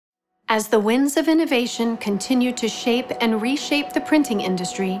As the winds of innovation continue to shape and reshape the printing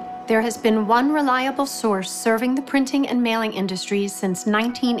industry, there has been one reliable source serving the printing and mailing industries since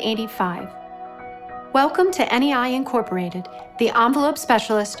 1985. Welcome to NEI Incorporated, the envelope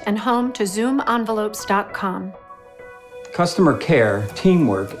specialist and home to zoomenvelopes.com. Customer care,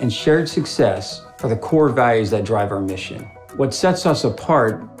 teamwork, and shared success are the core values that drive our mission. What sets us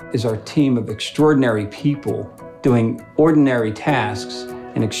apart is our team of extraordinary people doing ordinary tasks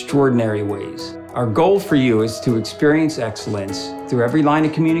in extraordinary ways. Our goal for you is to experience excellence through every line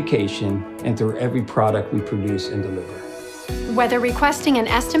of communication and through every product we produce and deliver. Whether requesting an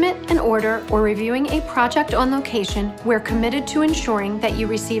estimate, an order, or reviewing a project on location, we're committed to ensuring that you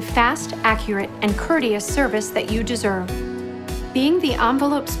receive fast, accurate, and courteous service that you deserve. Being the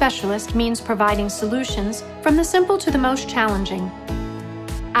envelope specialist means providing solutions from the simple to the most challenging.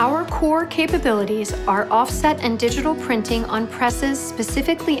 Our core capabilities are offset and digital printing on presses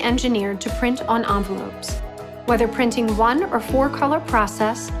specifically engineered to print on envelopes. Whether printing 1 or 4 color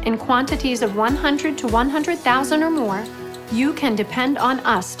process in quantities of 100 to 100,000 or more, you can depend on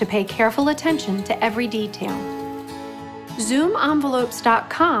us to pay careful attention to every detail.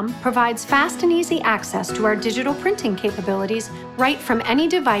 zoomenvelopes.com provides fast and easy access to our digital printing capabilities right from any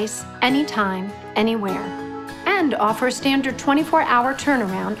device, anytime, anywhere, and offers standard 24-hour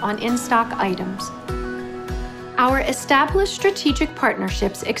turnaround on in-stock items. Our established strategic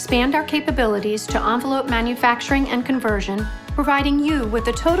partnerships expand our capabilities to envelope manufacturing and conversion, providing you with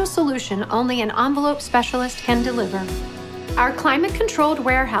the total solution only an envelope specialist can deliver. Our climate-controlled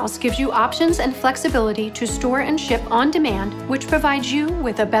warehouse gives you options and flexibility to store and ship on demand, which provides you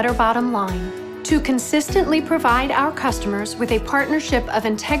with a better bottom line. To consistently provide our customers with a partnership of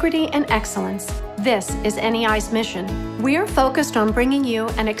integrity and excellence, this is NEI's mission. We are focused on bringing you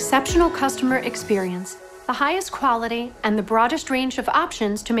an exceptional customer experience, the highest quality, and the broadest range of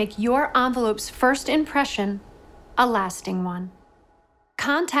options to make your envelope's first impression a lasting one.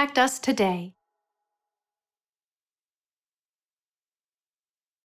 Contact us today.